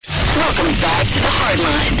Welcome back to the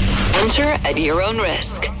Hardline. Enter at your own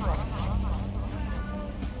risk. Along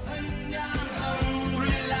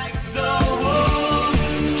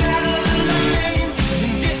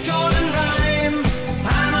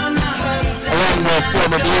with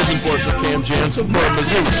former Blues enforcer Cam Jansen, former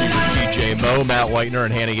Mizzou receiver TJ Moe, Matt Whitener,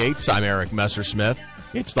 and Hanny Gates, I'm Eric Messersmith.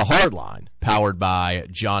 It's the Hardline, powered by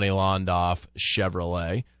Johnny Londoff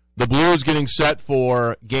Chevrolet. The Blues getting set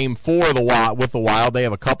for Game 4 with the Wild. They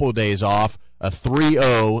have a couple of days off, a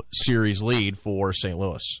 3-0 series lead for St.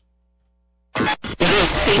 Louis. This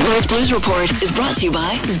St. Louis Blues Report is brought to you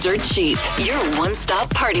by Dirt Cheap, your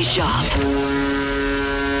one-stop party shop.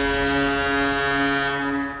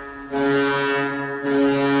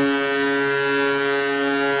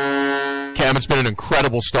 Cam, it's been an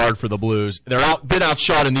incredible start for the Blues. They've been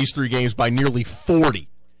outshot in these 3 games by nearly 40,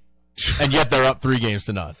 and yet they're up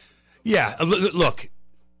 3-0. Yeah, look,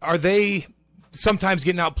 are they sometimes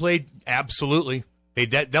getting outplayed? Absolutely. They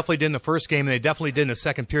definitely did in the first game, and they definitely did in the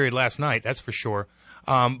second period last night, that's for sure.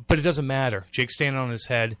 But it doesn't matter. Jake's standing on his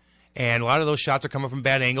head, and a lot of those shots are coming from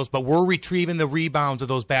bad angles, but we're retrieving the rebounds of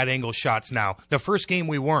those bad angle shots now. The first game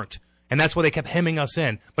we weren't, and that's why they kept hemming us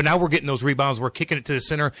in. But now we're getting those rebounds, we're kicking it to the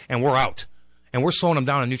center, and we're out. And we're slowing them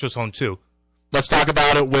down in neutral zone, too. Let's talk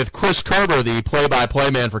about it with Chris Kerber, the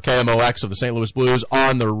play-by-play man for KMOX of the St. Louis Blues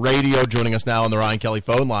on the radio, joining us now on the Ryan Kelly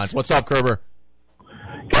phone lines. What's up, Kerber?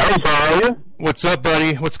 Guys, how are you? What's up,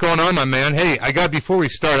 buddy? What's going on, my man? Hey, before we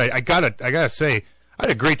start, I gotta say, I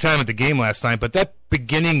had a great time at the game last night, but that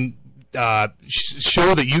beginning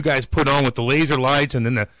show that you guys put on with the laser lights and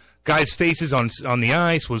then the guys' faces on the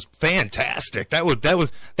ice was fantastic.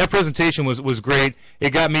 That presentation was great.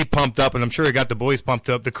 It got me pumped up, and I'm sure it got the boys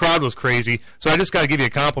pumped up. The crowd was crazy, so I just got to give you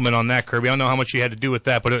a compliment on that, Kirby. I don't know how much you had to do with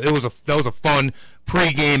that, but that was a fun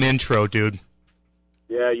pre-game intro, dude.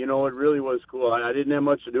 Yeah, it really was cool. I didn't have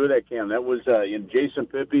much to do with that, Cam. That was Jason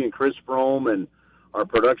Pippi and Chris Frome and our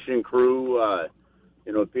production crew.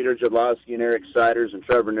 Peter Jadlowski and Eric Siders and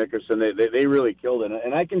Trevor Nickerson. They really killed it,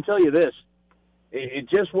 and I can tell you this. It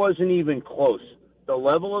just wasn't even close. The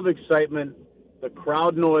level of excitement, the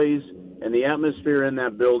crowd noise, and the atmosphere in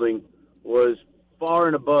that building was far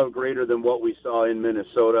and above greater than what we saw in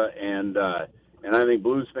Minnesota, and I think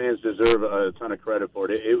Blues fans deserve a ton of credit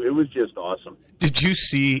for it. It was just awesome. Did you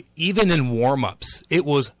see, even in warm-ups, it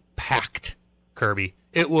was packed, Kirby.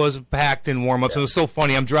 It was packed in warm-ups. Yeah. It was so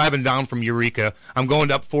funny. I'm driving down from Eureka. I'm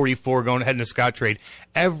going up 44, going heading to Scottrade.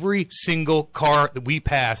 Every single car that we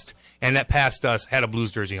passed and that passed us had a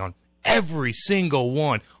Blues jersey on. Every single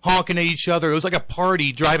one, honking at each other. It was like a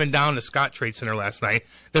party driving down to Scottrade Center last night.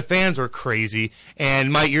 The fans were crazy,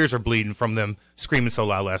 and my ears are bleeding from them screaming so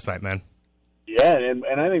loud last night, man. Yeah, and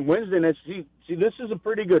I think Wednesday night, see, this is a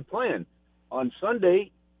pretty good plan. On Sunday,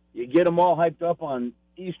 you get them all hyped up on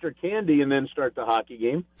Easter candy and then start the hockey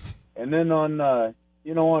game. And then on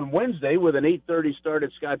Wednesday with an 8:30 start at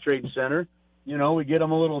Scottrade Center, we get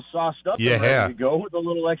them a little sauced up and ready to go with a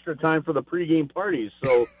little extra time for the pregame parties.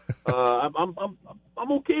 So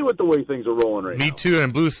I'm okay with the way things are rolling right now. Me too,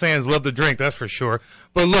 and Blues fans love to drink, that's for sure.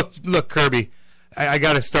 But look, Kirby, I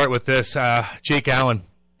got to start with this. Jake Allen,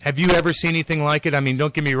 have you ever seen anything like it? I mean,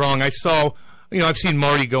 don't get me wrong. I've seen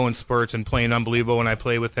Marty go in spurts and playing unbelievable when I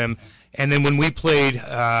play with him. And then when we played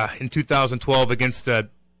in 2012 against the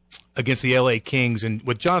LA Kings, and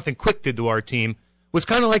what Jonathan Quick did to our team was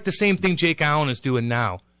kind of like the same thing Jake Allen is doing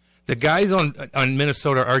now. The guys on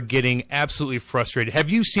Minnesota are getting absolutely frustrated. Have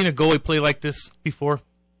you seen a goalie play like this before?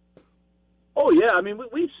 Oh, yeah. I mean,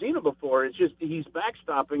 we've seen it before. It's just he's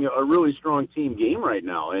backstopping a really strong team game right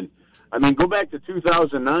now. And, I mean, go back to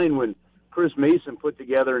 2009 when Chris Mason put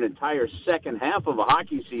together an entire second half of a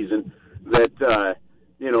hockey season that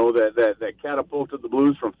catapulted the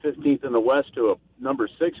Blues from 15th in the West to a number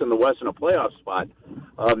 6 in the West in a playoff spot.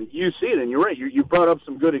 You see it, and you're right. You brought up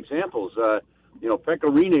some good examples. Pekka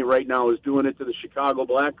Rinne right now is doing it to the Chicago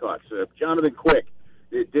Blackhawks. Jonathan Quick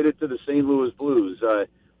did it to the St. Louis Blues, a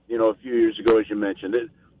few years ago, as you mentioned.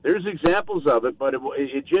 There's examples of it, but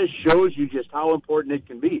it just shows you just how important it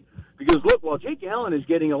can be. Because, look, while Jake Allen is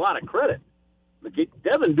getting a lot of credit,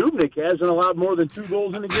 Devin Dubnyk hasn't allowed more than 2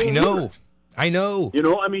 goals in a game. I know. The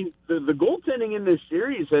goaltending in this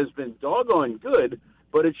series has been doggone good,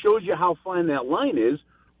 but it shows you how fine that line is,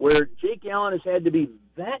 where Jake Allen has had to be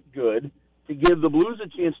that good to give the Blues a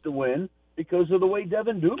chance to win because of the way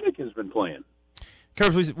Devin Dubnyk has been playing.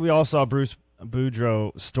 Curves, we all saw Bruce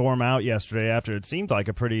Boudreau storm out yesterday after it seemed like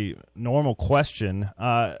a pretty normal question.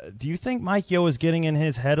 Do you think Mike Yeo is getting in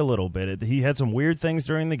his head a little bit? He had some weird things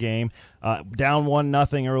during the game, down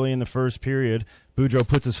 1-0 early in the first period. Boudreau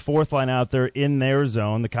puts his fourth line out there in their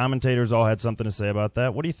zone. The commentators all had something to say about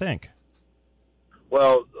that. What do you think?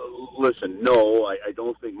 Well, listen, no, I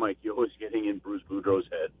don't think Mike Yeo is getting in Bruce Boudreau's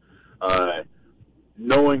head.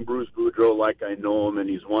 Knowing Bruce Boudreau like I know him, and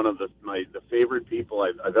he's one of the favorite people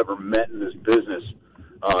I've ever met in this business.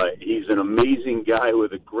 He's an amazing guy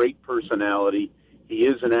with a great personality. He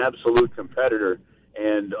is an absolute competitor,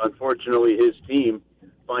 and unfortunately, his team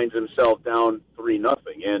finds himself down 3-0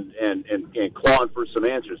 and clawing for some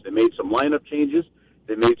answers. They made some lineup changes.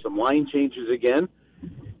 They made some line changes again.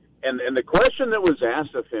 And the question that was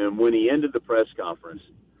asked of him when he ended the press conference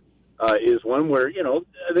is one where,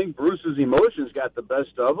 I think Bruce's emotions got the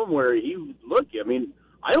best of him, where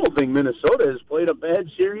I don't think Minnesota has played a bad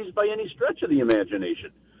series by any stretch of the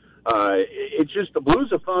imagination. It's just the Blues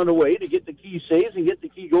have found a way to get the key saves and get the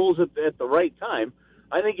key goals at the right time.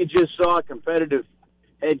 I think you just saw a competitive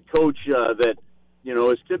head coach that,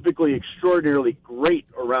 is typically extraordinarily great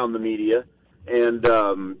around the media. And,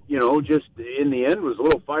 just in the end was a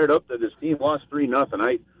little fired up that his team lost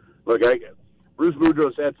 3-0. Bruce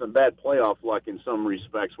Boudreau's had some bad playoff luck in some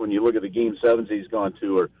respects when you look at the Game 7s he's gone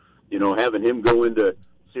to, or, having him go into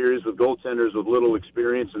series with goaltenders with little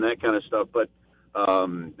experience and that kind of stuff. But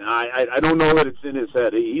I don't know that it's in his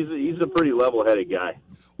head. He's a pretty level-headed guy.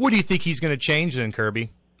 What do you think he's going to change then,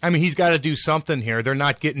 Kirby? I mean, he's got to do something here. They're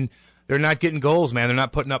not getting goals, man. They're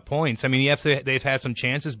not putting up points. I mean, they've had some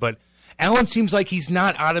chances, but Allen seems like he's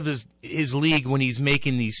not out of his league when he's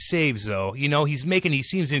making these saves, though. He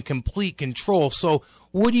seems in complete control. So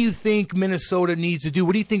what do you think Minnesota needs to do?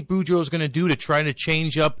 What do you think Boudreau's going to do to try to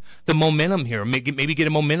change up the momentum here? Maybe get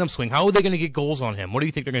a momentum swing. How are they going to get goals on him? What do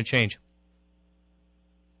you think they're going to change?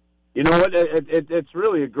 You know what? It's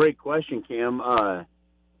really a great question, Cam. I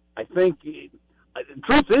think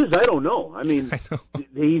truth is, I don't know. I mean,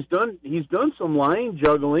 he's done some line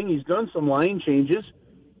juggling. He's done some line changes.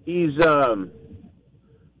 He's done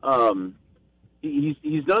some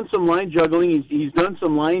line juggling. He's done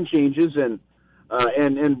some line changes, and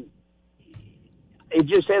it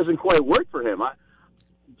just hasn't quite worked for him.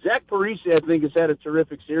 Zach Parise, I think, has had a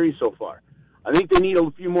terrific series so far. I think they need a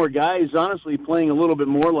few more guys, honestly, playing a little bit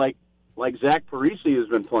more like Zach Parise has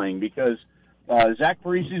been playing, because Zach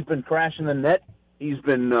Parise has been crashing the net. He's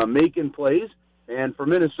been making plays, and for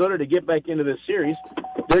Minnesota to get back into this series,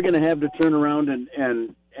 they're going to have to turn around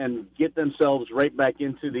and get themselves right back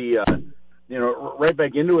into right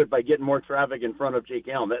back into it by getting more traffic in front of Jake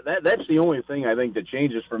Allen. That's the only thing I think that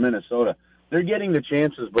changes for Minnesota. They're getting the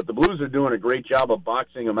chances, but the Blues are doing a great job of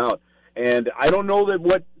boxing them out. And I don't know that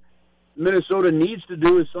what Minnesota needs to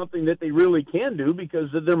do is something that they really can do, because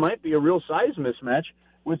there might be a real size mismatch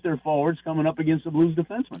with their forwards coming up against the Blues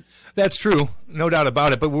defensemen. That's true, no doubt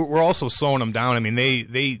about it. But we're also slowing them down. I mean,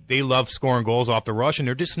 they love scoring goals off the rush, and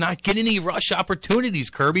they're just not getting any rush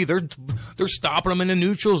opportunities. Kirby, they're stopping them in the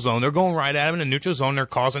neutral zone. They're going right at them in the neutral zone. They're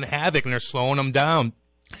causing havoc, and they're slowing them down.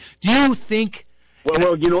 Do you think?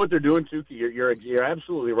 Well, you know what they're doing too. You're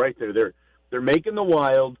absolutely right there. They're making the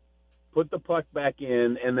Wild put the puck back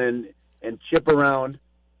in, and chip around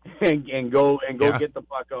and go get the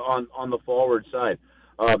puck on the forward side.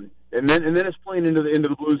 And then it's playing into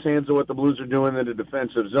the Blues' hands of what the Blues are doing in the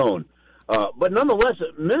defensive zone. But nonetheless,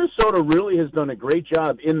 Minnesota really has done a great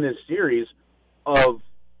job in this series of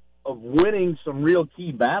winning some real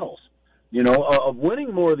key battles. Of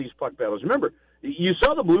winning more of these puck battles. Remember, you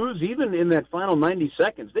saw the Blues even in that final 90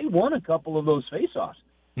 seconds. They won a couple of those faceoffs,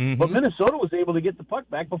 but Minnesota was able to get the puck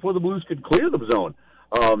back before the Blues could clear the zone.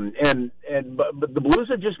 But the Blues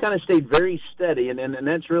have just kind of stayed very steady, and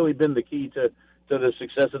that's really been the key to the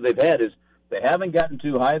success that they've had. Is they haven't gotten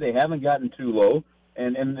too high, they haven't gotten too low,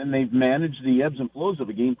 and they've managed the ebbs and flows of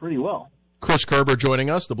the game pretty well. Chris Kerber joining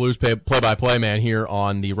us, the Blues play-by-play man here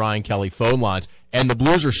on the Ryan Kelly phone lines. And the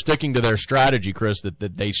Blues are sticking to their strategy, Chris, that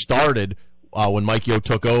they started when Mike Yeo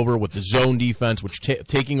took over with the zone defense, which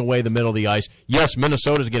taking away the middle of the ice. Yes,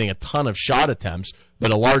 Minnesota's getting a ton of shot attempts,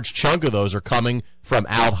 but a large chunk of those are coming from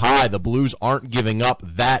out high. The Blues aren't giving up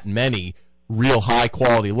that many real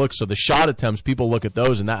high-quality looks. So the shot attempts, people look at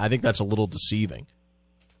those, and I think that's a little deceiving.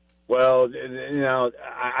 Well,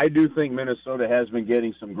 I do think Minnesota has been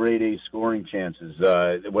getting some grade A scoring chances.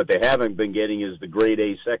 What they haven't been getting is the grade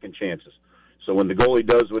A second chances. So when the goalie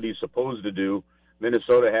does what he's supposed to do,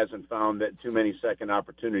 Minnesota hasn't found that too many second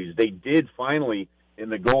opportunities. They did finally, in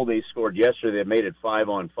the goal they scored yesterday, they made it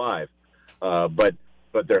 5-on-5. But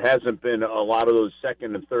there hasn't been a lot of those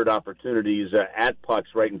second and third opportunities at pucks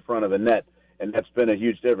right in front of the net, and that's been a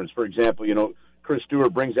huge difference. For example, Chris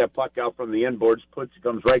Stewart brings that puck out from the end boards,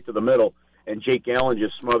 comes right to the middle, and Jake Allen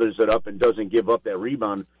just smothers it up and doesn't give up that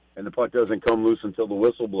rebound, and the puck doesn't come loose until the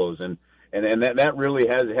whistle blows. And that really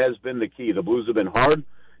has been the key. The Blues have been hard.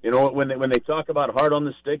 when they talk about hard on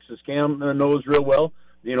the sticks, as Cam knows real well,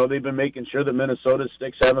 they've been making sure that Minnesota's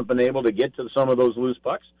sticks haven't been able to get to some of those loose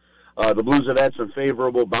pucks. The Blues have had some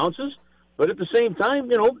favorable bounces, but at the same time,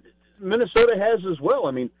 Minnesota has as well.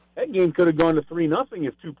 I mean, that game could have gone to 3-0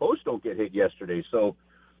 if two posts don't get hit yesterday. So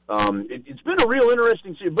it's been a real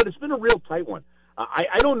interesting series, but it's been a real tight one.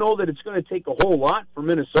 I don't know that it's going to take a whole lot for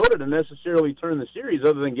Minnesota to necessarily turn the series,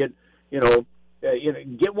 other than get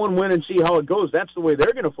one win and see how it goes. That's the way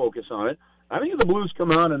they're going to focus on it. I think if the Blues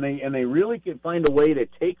come out and they really can find a way to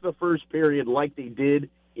take the first period like they did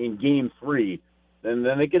in Game 3, then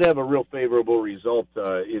they could have a real favorable result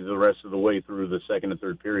the rest of the way through the second and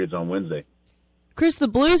third periods on Wednesday. Chris, the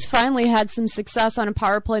Blues finally had some success on a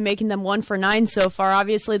power play, making them 1 for 9 so far.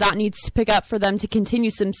 Obviously, that needs to pick up for them to continue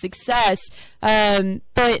some success.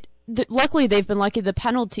 But luckily, they've been lucky. The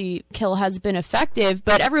penalty kill has been effective.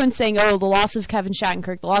 But everyone's saying, the loss of Kevin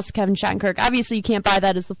Shattenkirk. Obviously, you can't buy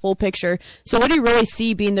that as the full picture. So what do you really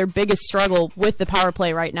see being their biggest struggle with the power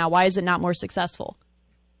play right now? Why is it not more successful?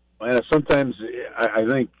 Well, sometimes I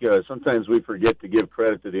think sometimes we forget to give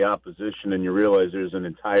credit to the opposition, and you realize there's an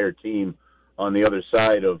entire team on the other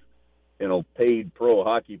side of, paid pro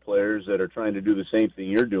hockey players that are trying to do the same thing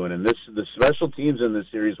you're doing. And the special teams in this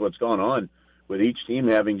series, what's gone on with each team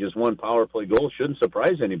having just one power play goal, shouldn't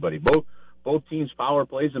surprise anybody. Both teams' power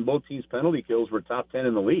plays and both teams' penalty kills were top 10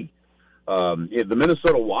 in the league. The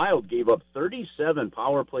Minnesota Wild gave up 37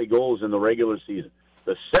 power play goals in the regular season,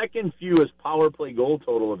 the second fewest power play goal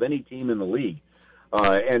total of any team in the league.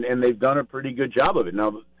 And they've done a pretty good job of it.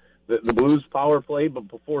 Now, the Blues power play, but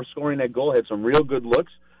before scoring that goal, had some real good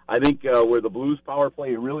looks. I think where the Blues power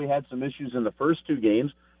play really had some issues in the first two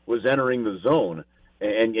games was entering the zone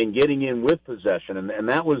and getting in with possession, and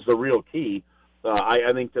that was the real key.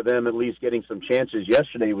 I think to them, at least getting some chances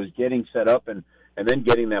yesterday, was getting set up and then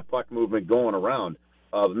getting that puck movement going around.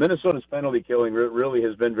 Minnesota's penalty killing really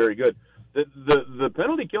has been very good. The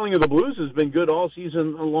penalty killing of the Blues has been good all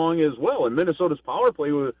season long as well, and Minnesota's power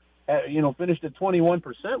play was, finished at 21%,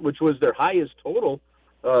 which was their highest total,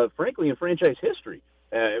 frankly, in franchise history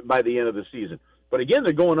by the end of the season. But again,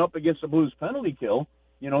 they're going up against the Blues penalty kill,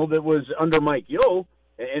 that was under Mike Yeo,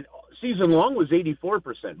 and season long was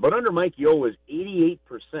 84%, but under Mike Yeo was 88%.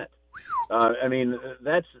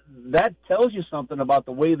 That tells you something about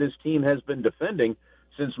the way this team has been defending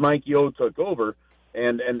since Mike Yeo took over,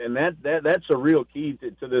 and that's a real key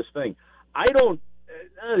to this thing. I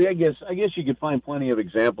guess you could find plenty of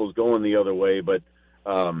examples going the other way, but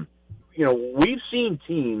we've seen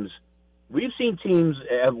teams win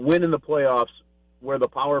in the playoffs where the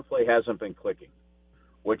power play hasn't been clicking.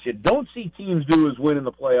 What you don't see teams do is win in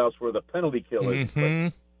the playoffs where the penalty kill is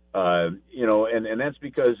clicking. And that's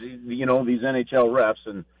because these NHL refs,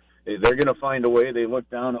 and they're going to find a way. They look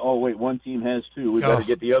down. Oh wait, one team has two. We got to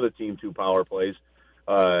get the other team 2 power plays.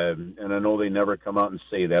 And I know they never come out and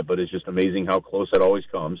say that, but it's just amazing how close it always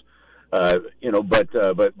comes. But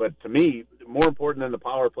to me, more important than the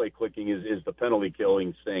power play clicking is the penalty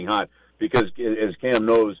killing staying hot, because as Cam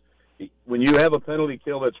knows, when you have a penalty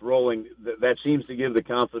kill that's rolling, that seems to give the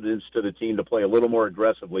confidence to the team to play a little more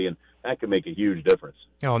aggressively, and that can make a huge difference.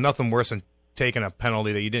 Nothing worse than taking a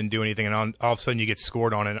penalty that you didn't do anything, and all of a sudden you get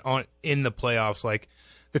scored on in the playoffs. Like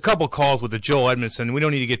the couple calls with the Joel Edmondson, we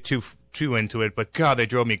don't need to get too into it, but God, they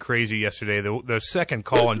drove me crazy yesterday. The second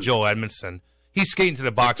call on Joel Edmondson, he's skating to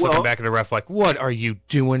the box, looking back at the ref like, "What are you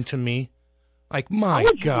doing to me?" Like, my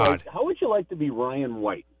God. How would you like to be Ryan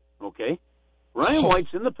White? Okay. Ryan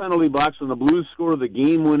White's in the penalty box when the Blues score the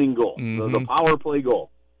game-winning goal, the power play goal.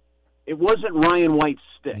 It wasn't Ryan White's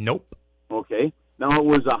stick. Nope. Okay. Now, it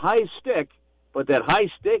was a high stick, but that high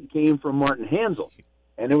stick came from Martin Hanzal,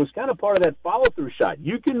 and it was kind of part of that follow-through shot.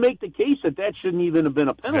 You can make the case that shouldn't even have been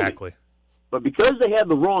a penalty. Exactly. But because they had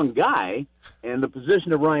the wrong guy, and the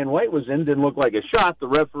position that Ryan White was in didn't look like a shot, the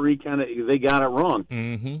referee they got it wrong.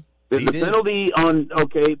 Mm-hmm. The penalty on,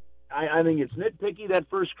 I think it's nitpicky, that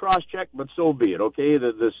first cross-check, but so be it, okay?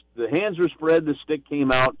 The hands were spread, the stick came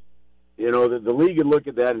out. The league would look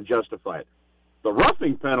at that and justify it. The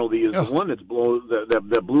roughing penalty is the one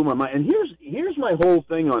that blew my mind. And here's my whole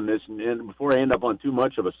thing on this, and before I end up on too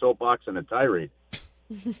much of a soapbox and a tirade.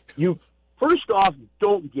 You, first off,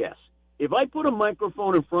 don't guess. If I put a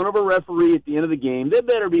microphone in front of a referee at the end of the game, they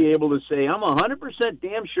better be able to say, I'm 100%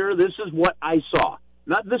 damn sure this is what I saw.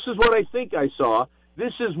 Not this is what I think I saw.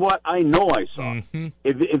 This is what I know I saw. Mm-hmm.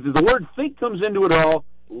 If the word think comes into it all,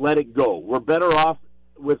 let it go. We're better off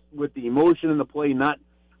with the emotion in the play not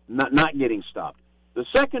getting stopped. The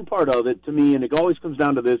second part of it, to me, and it always comes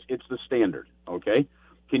down to this, it's the standard, okay?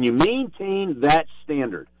 Can you maintain that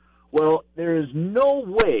standard? Well, there is no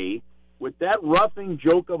way with that roughing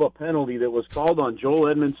joke of a penalty that was called on Joel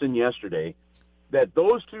Edmondson yesterday, that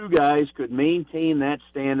those two guys could maintain that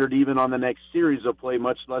standard even on the next series of play,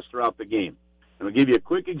 much less throughout the game. And I'll give you a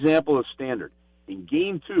quick example of standard. In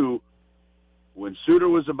Game 2, when Suter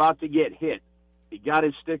was about to get hit, he got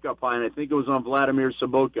his stick up high, and I think it was on Vladimir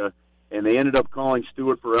Sobotka, and they ended up calling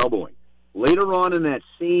Stewart for elbowing. Later on in that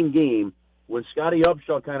same game, when Scotty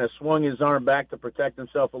Upshaw kind of swung his arm back to protect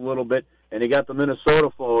himself a little bit, and he got the Minnesota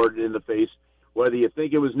forward in the face, whether you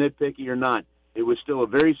think it was nitpicky or not, it was still a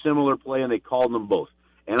very similar play, and they called them both.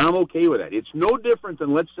 And I'm okay with that. It's no different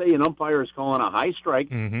than, let's say, an umpire is calling a high strike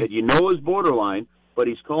that you know is borderline, but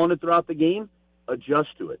he's calling it throughout the game, adjust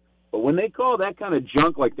to it. But when they call that kind of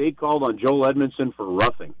junk like they called on Joel Edmondson for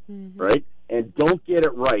roughing, right, and don't get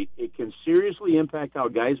it right, it can seriously impact how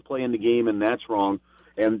guys play in the game, and that's wrong.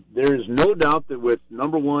 And there is no doubt that with,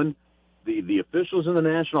 number one, the officials in the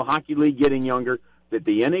National Hockey League getting younger, that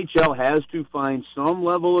the NHL has to find some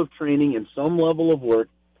level of training and some level of work,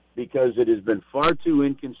 because it has been far too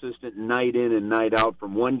inconsistent night in and night out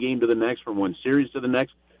from one game to the next, from one series to the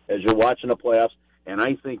next, as you're watching the playoffs. And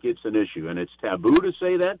I think it's an issue. And it's taboo to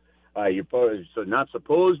say that. You're not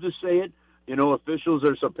supposed to say it. You know, officials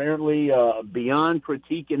are apparently beyond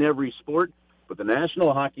critique in every sport. But the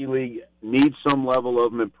National Hockey League needs some level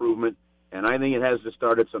of improvement. And I think it has to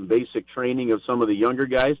start at some basic training of some of the younger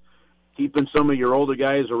guys, keeping some of your older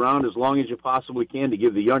guys around as long as you possibly can to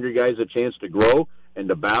give the younger guys a chance to grow and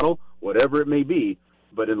to battle, whatever it may be.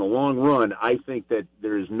 But in the long run, I think that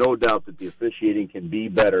there is no doubt that the officiating can be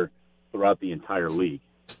better throughout the entire league.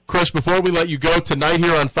 Chris, before we let you go, tonight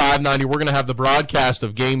here on 590, we're going to have the broadcast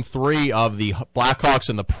of Game 3 of the Blackhawks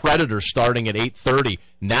and the Predators starting at 8:30.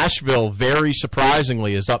 Nashville, very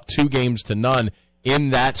surprisingly, is up 2-0 in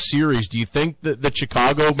that series. Do you think that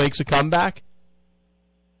Chicago makes a comeback?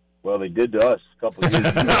 Well, they did to us a couple of years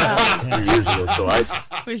ago. 3 years ago.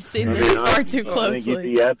 So we've seen this far too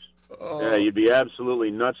closely. You'd be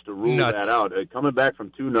absolutely nuts to rule that out. Coming back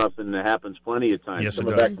from 2-0 happens plenty of times. Yes,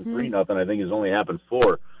 Coming back from 3-0, I think, has only happened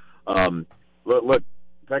 4. Look,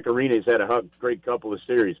 Pekka Rinne's had a great couple of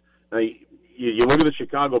series. Now, you look at the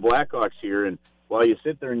Chicago Blackhawks here, and while you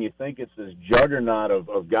sit there and you think it's this juggernaut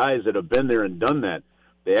of guys that have been there and done that,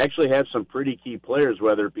 they actually have some pretty key players,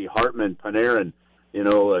 whether it be Hartman, Panarin,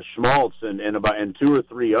 Schmaltz, and 2 or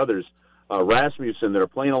 3 others, Rasmussen, that are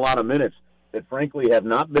playing a lot of minutes, that frankly have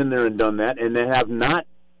not been there and done that, and they have not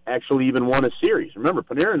actually even won a series. Remember,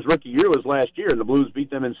 Panarin's rookie year was last year, and the Blues beat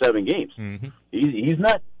them in 7 games. He's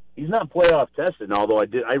not playoff tested, although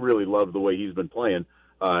I really love the way he's been playing.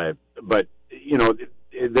 But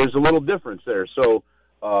there's a little difference there. So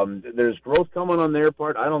there's growth coming on their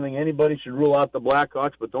part. I don't think anybody should rule out the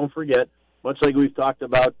Blackhawks, but don't forget, much like we've talked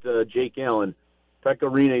about Jake Allen,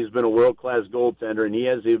 Pekka Rinne has been a world-class goaltender, and he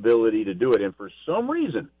has the ability to do it. And for some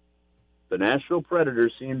reason, the Nashville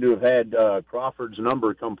Predators seem to have had Crawford's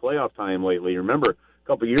number come playoff time lately. Remember, a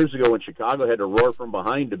couple of years ago when Chicago had to roar from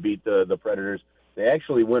behind to beat the Predators, they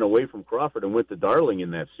actually went away from Crawford and went to Darling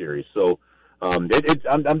in that series. So I'm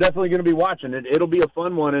definitely going to be watching it. It'll be a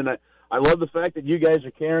fun one, and I love the fact that you guys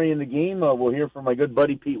are carrying the game. We'll hear from my good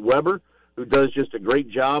buddy Pete Weber, who does just a great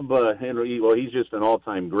job. He's just an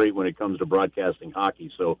all-time great when it comes to broadcasting hockey.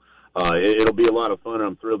 So it'll be a lot of fun, and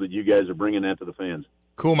I'm thrilled that you guys are bringing that to the fans.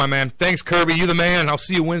 Cool, my man. Thanks, Kirby. You the man. I'll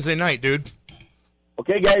see you Wednesday night, dude.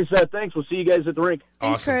 Okay, guys. Thanks. We'll see you guys at the rink.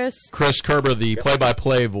 Thanks, Awesome. Chris. Chris Kerber, the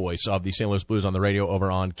play-by-play voice of the St. Louis Blues on the radio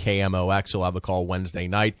over on KMOX. He'll have the call Wednesday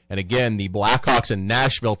night. And again, the Blackhawks in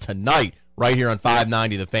Nashville tonight, right here on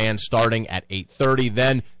 590, the Fans, starting at 8:30.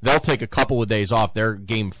 Then they'll take a couple of days off. Their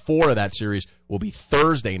Game 4 of that series will be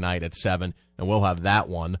Thursday night at 7, and we'll have that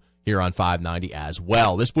one here on 590 as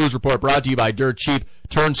well. This Blues Report brought to you by Dirt Cheap.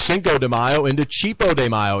 Turn Cinco de Mayo into Cheapo de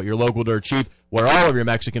Mayo at your local Dirt Cheap, where all of your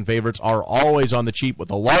Mexican favorites are always on the cheap with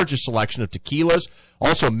the largest selection of tequilas.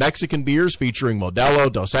 Also Mexican beers featuring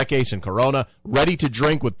Modelo, Dos Equis, and Corona, ready to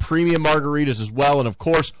drink with premium margaritas as well. And, of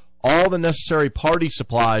course, all the necessary party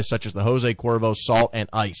supplies such as the Jose Cuervo salt and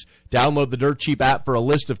ice. Download the Dirt Cheap app for a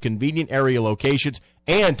list of convenient area locations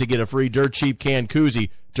and to get a free Dirt Cheap can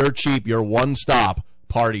koozie. Dirt Cheap, your one-stop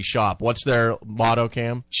party shop. What's their motto,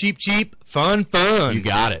 Cam? Cheap, cheap, fun, fun. You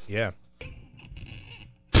got it. Yeah.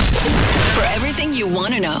 For everything you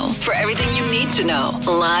want to know, for everything you need to know,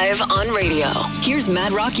 live on radio. Here's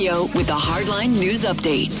Matt Rocchio with the Hardline News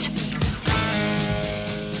Update.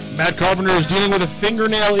 Matt Carpenter is dealing with a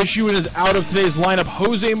fingernail issue and is out of today's lineup.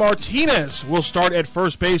 Jose Martinez will start at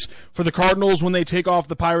first base for the Cardinals when they take off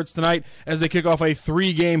the Pirates tonight as they kick off a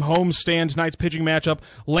 3-game homestand. Tonight's pitching matchup,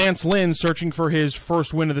 Lance Lynn, searching for his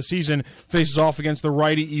first win of the season, faces off against the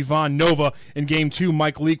righty Ivan Nova. In Game 2,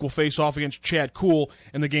 Mike Leake will face off against Chad Kuhl.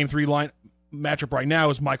 In the Game 3 matchup right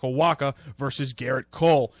now is Michael Wacha versus Garrett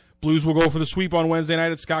Cole. Blues will go for the sweep on Wednesday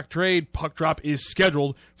night at Scottrade. Puck drop is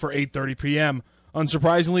scheduled for 8:30 p.m.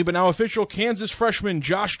 Unsurprisingly, but now official, Kansas freshman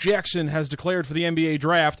Josh Jackson has declared for the NBA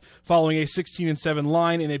draft following a 16-7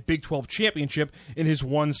 line in a Big 12 championship in his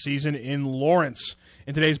one season in Lawrence.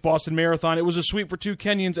 In today's Boston Marathon, it was a sweep for two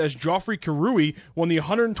Kenyans as Geoffrey Kirui won the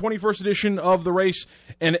 121st edition of the race,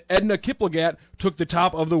 and Edna Kiplagat took the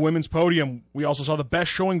top of the women's podium. We also saw the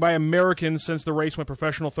best showing by Americans since the race went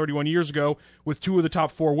professional 31 years ago, with 2 of the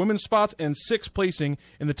top 4 women's spots and 6 placing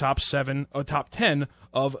in the top 10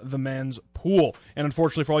 of the men's pool. And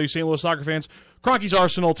unfortunately for all you St. Louis soccer fans, Kroenke's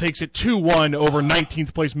Arsenal takes it 2-1 over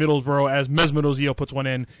 19th place Middlesbrough as Mesut Ozil puts one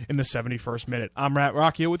in the 71st minute. I'm Matt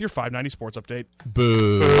Rocchio with your 590 Sports Update.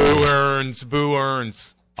 Boo. Boo earns. Boo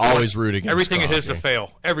earns. Always root against everything Kroenke. it is to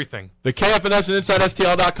fail. Everything. The KFNS and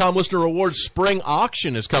InsideSTL.com listener rewards spring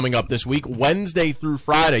auction is coming up this week, Wednesday through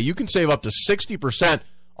Friday. You can save up to 60%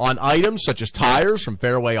 on items such as tires from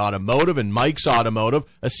Fairway Automotive and Mike's Automotive,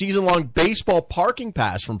 a season-long baseball parking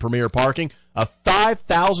pass from Premier Parking, a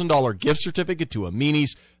 $5,000 gift certificate to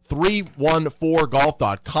Amini's,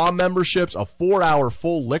 314golf.com memberships, a 4-hour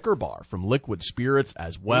full liquor bar from Liquid Spirits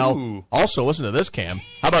as well. Ooh. Also, listen to this, Cam.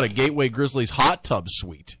 How about a Gateway Grizzlies hot tub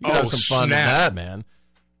suite? You can have some fun with that, man.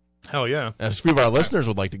 Hell yeah. And a few of our listeners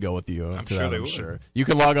would like to go with you. I'm sure they would. Sure. You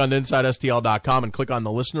can log on to InsideSTL.com and click on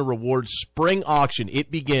the Listener Rewards Spring Auction.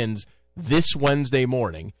 It begins this Wednesday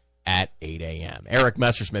morning at 8 a.m. Eric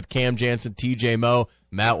Messersmith, Cam Jansen, TJ Moe,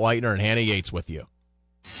 Matt Whitener, and Hannah Yates with you.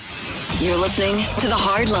 You're listening to The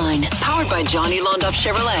Hard Line, powered by Johnny Londoff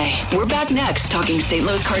Chevrolet. We're back next talking St.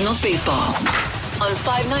 Louis Cardinals baseball on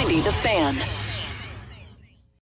 590 The Fan.